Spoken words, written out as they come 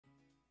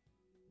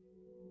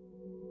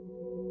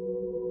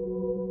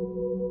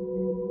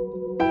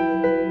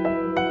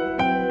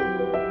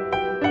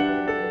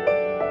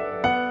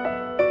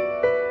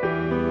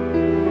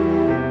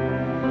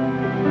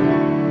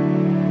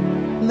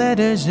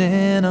letters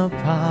in a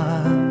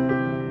pile,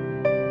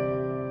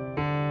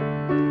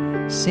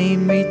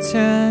 same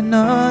return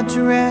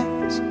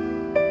address,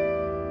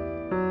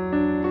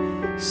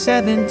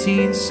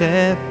 17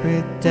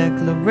 separate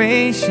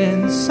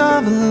declarations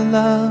of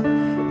love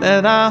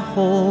that I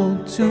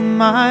hold to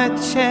my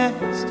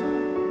chest.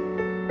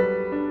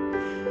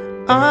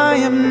 I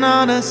am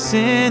not a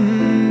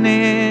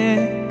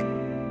cynic,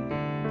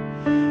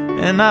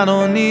 and I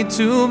don't need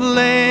to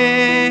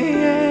blame.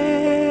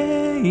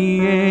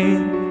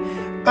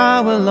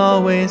 I will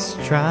always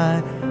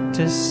try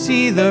to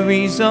see the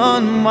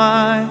reason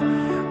why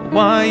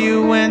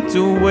you went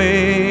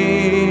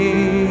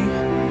away,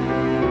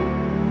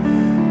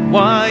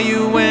 why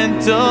you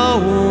went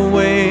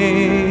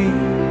away.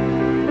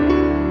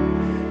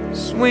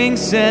 Swing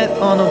set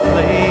on a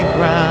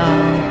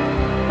playground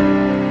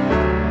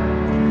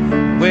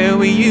where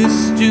we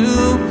used to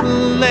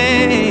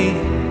play,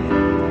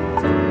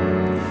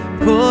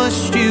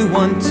 pushed you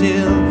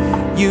until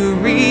you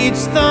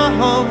reached the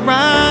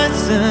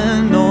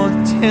horizon, or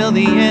till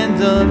the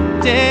end of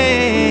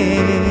day.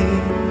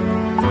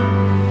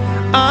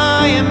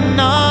 I am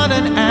not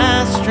an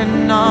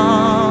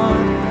astronaut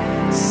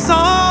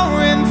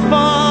soaring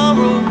far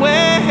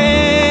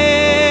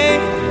away.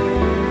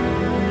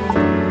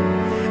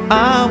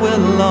 I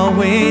will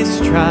always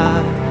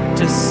try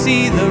to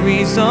see the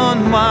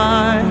reason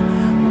why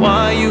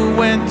you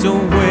went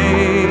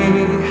away,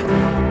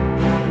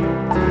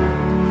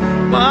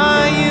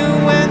 why you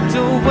went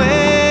away.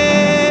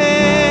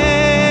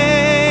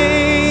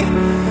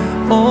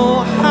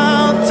 Oh,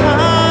 how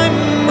time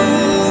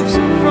moves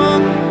from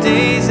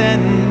days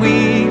and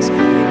weeks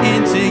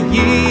into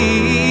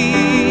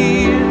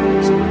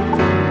years,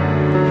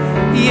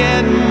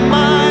 yet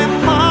my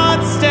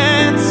heart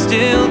stands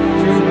still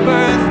through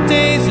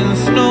birthdays and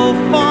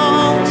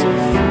snowfalls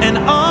and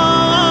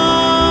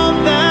all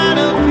that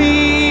appears.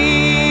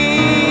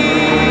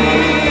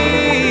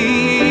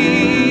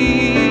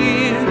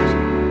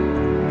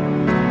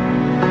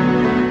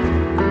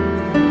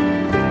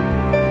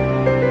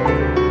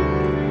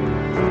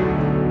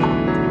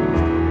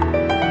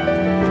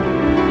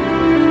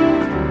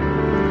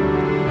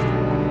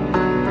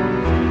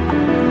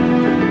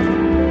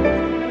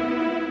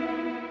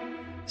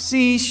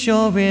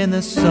 Seashore in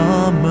the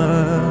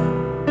summer,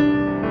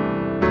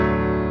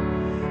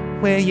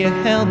 where you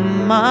held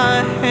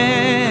my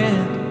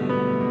hand,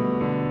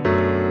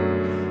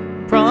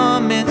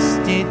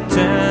 promised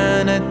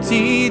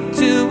eternity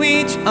to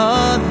each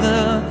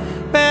other,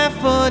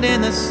 barefoot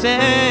in the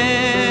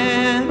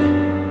sand.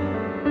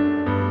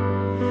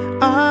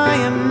 I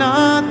am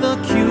not the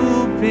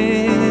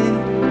Cupid,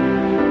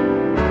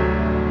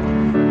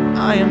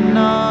 I am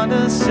not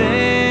a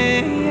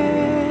saint.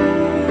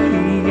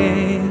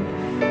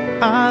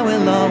 I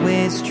will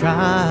always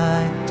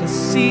try to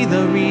see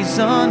the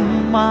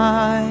reason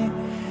why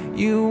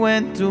you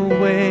went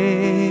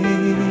away.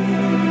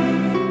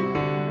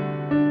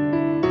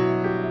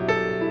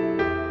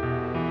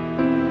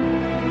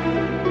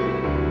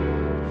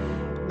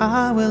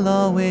 I will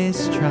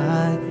always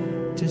try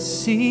to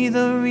see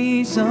the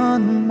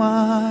reason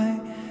why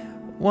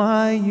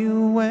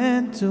you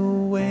went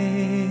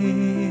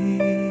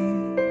away.